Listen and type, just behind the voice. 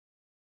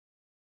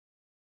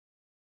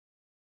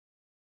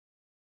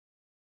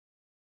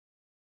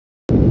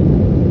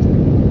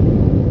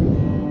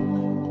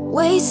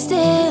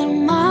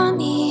Wasting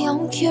money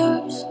on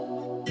cures.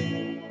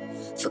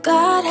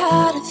 Forgot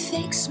how to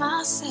fix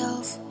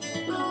myself.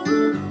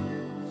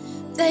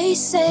 They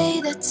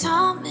say that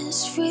time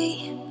is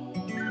free.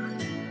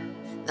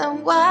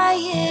 Then why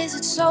is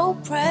it so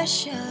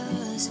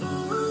precious?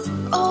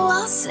 Oh,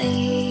 I'll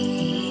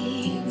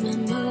save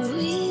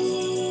memories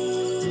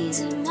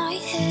in my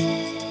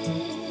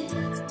head,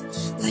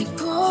 like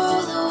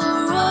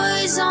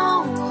Polaroids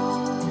on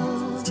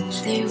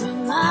walls. They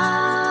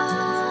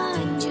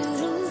remind you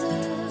to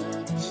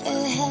look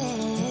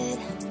ahead.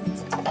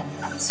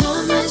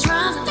 Time is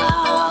running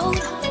out.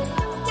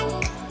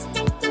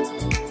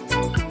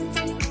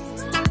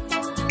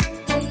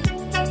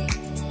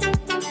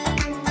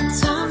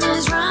 Time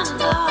is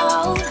running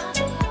out.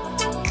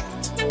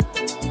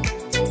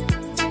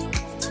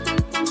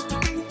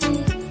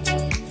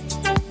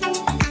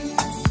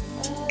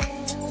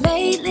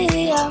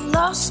 Lately I've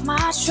lost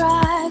my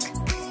track.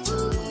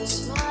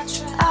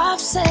 I've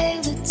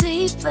sailed the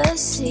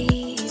deepest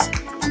seas,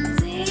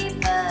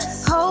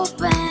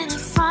 hoping to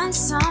find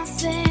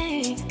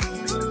something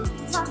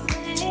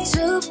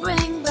to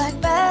bring back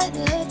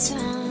better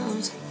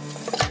times.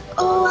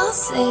 Oh, I'll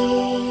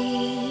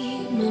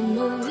save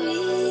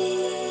memories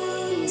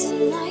in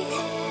my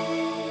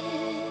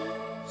head,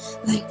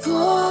 like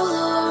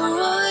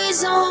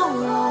Polaroids on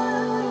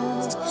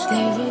walls.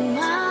 They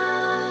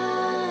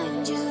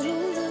remind you to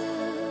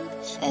look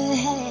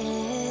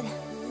ahead.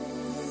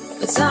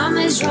 But time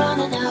is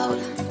running out.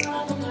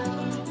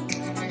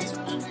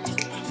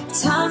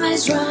 Time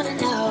is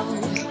running out.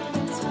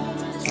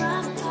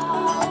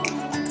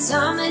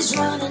 Time is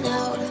running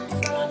out.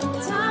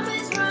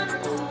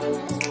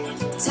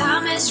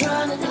 Time is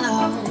running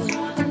out.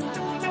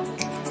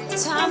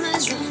 Time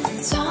is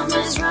running. Time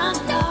is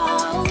running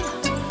out.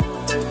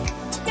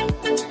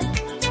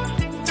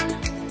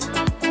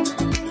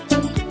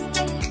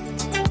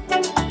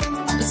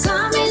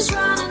 Time is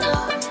running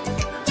out.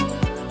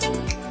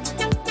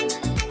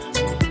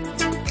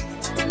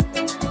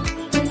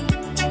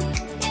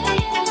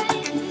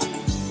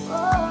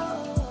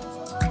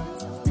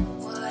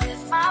 What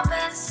if my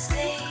best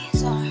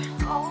days are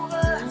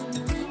over?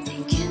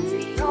 They can't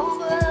be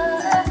over.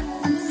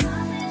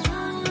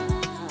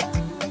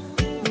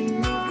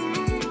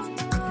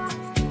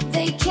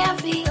 They can't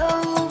be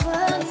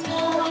over.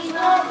 No,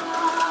 no.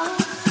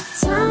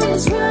 Time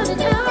is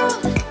running out.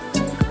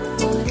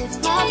 What if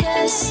my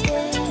best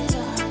days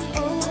are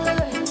over?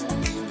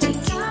 They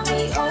can't be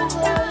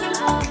over.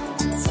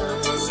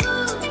 Time is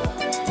running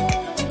out.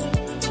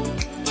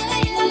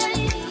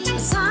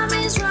 Time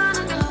is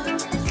running out.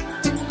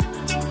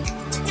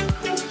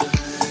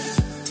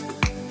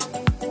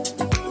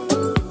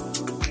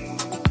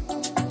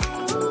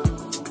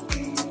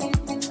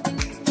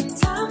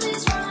 Time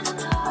is running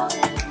out.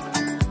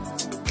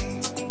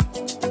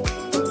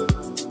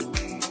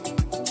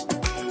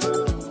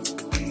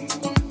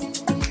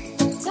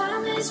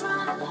 Time is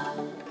running out.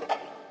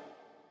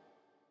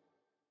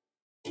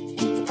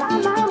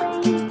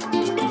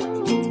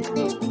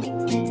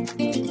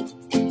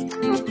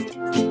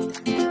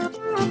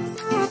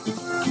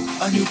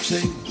 A new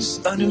place,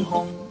 a new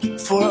home.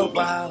 For a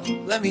while,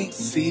 let me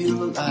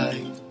feel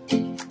alive.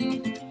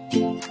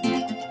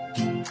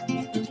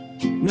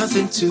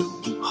 Nothing to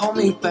hold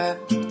me back.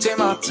 Take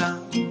my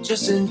time,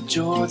 just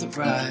enjoy the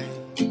ride.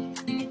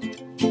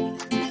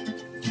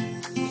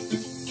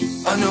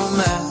 A new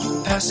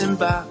man passing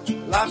by.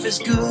 Life is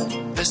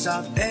good, best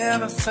I've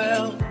ever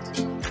felt.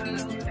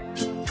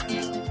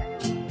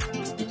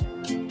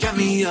 Got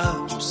me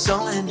up,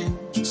 somewhere new,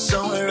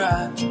 somewhere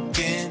I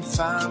can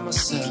find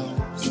myself.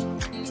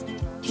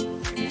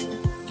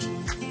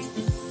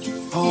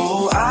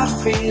 Oh, I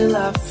feel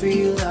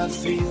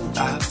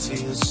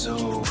so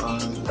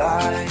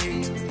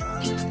alive.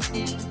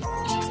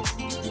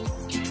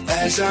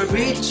 As I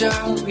reach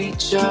out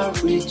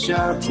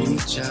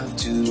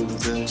to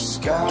the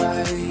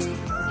sky.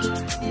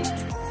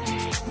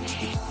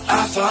 I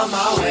found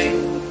my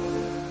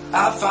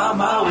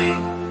way.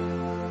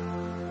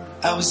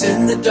 I was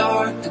in the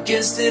dark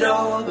against it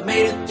all, but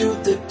made it through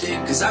the day.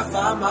 Cause I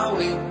found my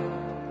way.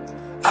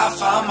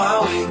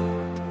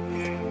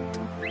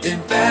 In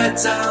bad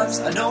times,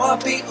 I know I'll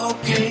be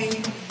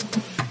okay.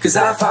 Cause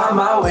I found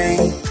my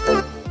way.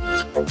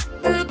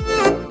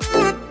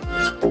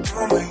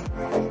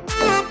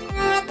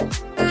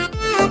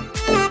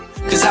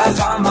 Cause I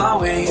found my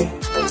way.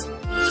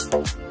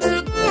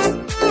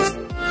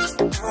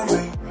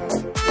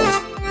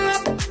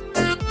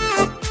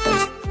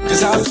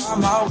 Cause I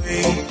found my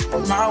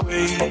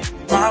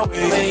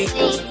way.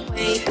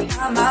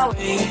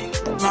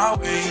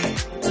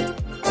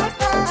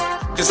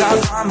 Cause I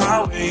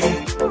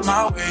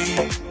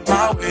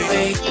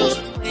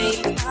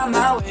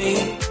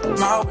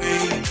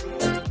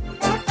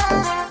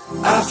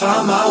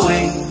found my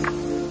way.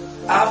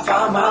 I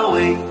found my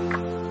way.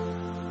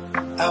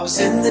 I was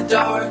in the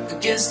dark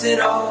against it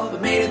all,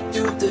 but made it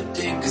through the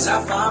day. Cause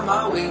I found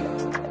my way.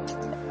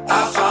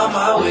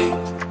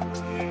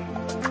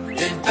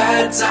 In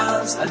bad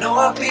times, I know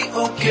I'll be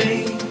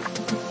okay.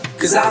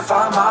 'cause I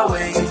found my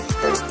way.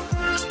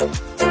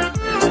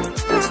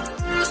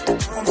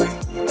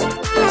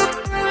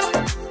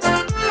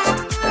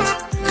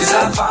 Cause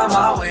I found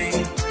my way.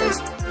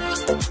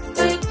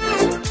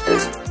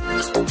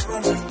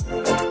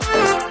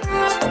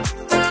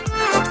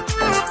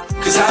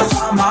 Cause I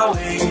found my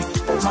way,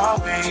 my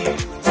way,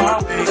 my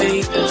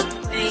way,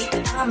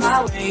 my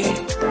way,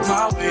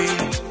 my way.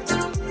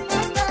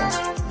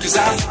 Cause I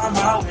found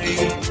my way,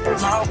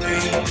 my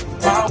way,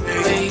 my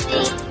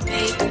way,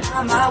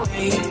 my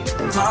way,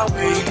 my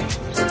way.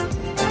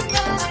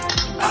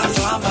 I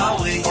found my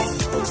way,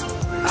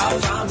 I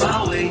found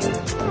my way.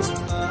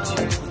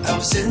 I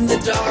was in the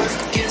dark,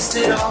 against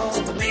it all,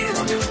 but made it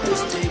through the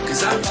day.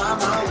 Cause I found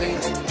my way,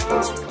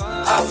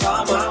 I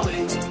found my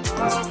way.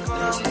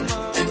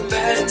 In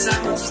bad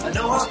times, I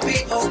know I'll be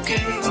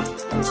okay.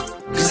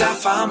 Cause I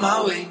found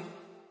my way.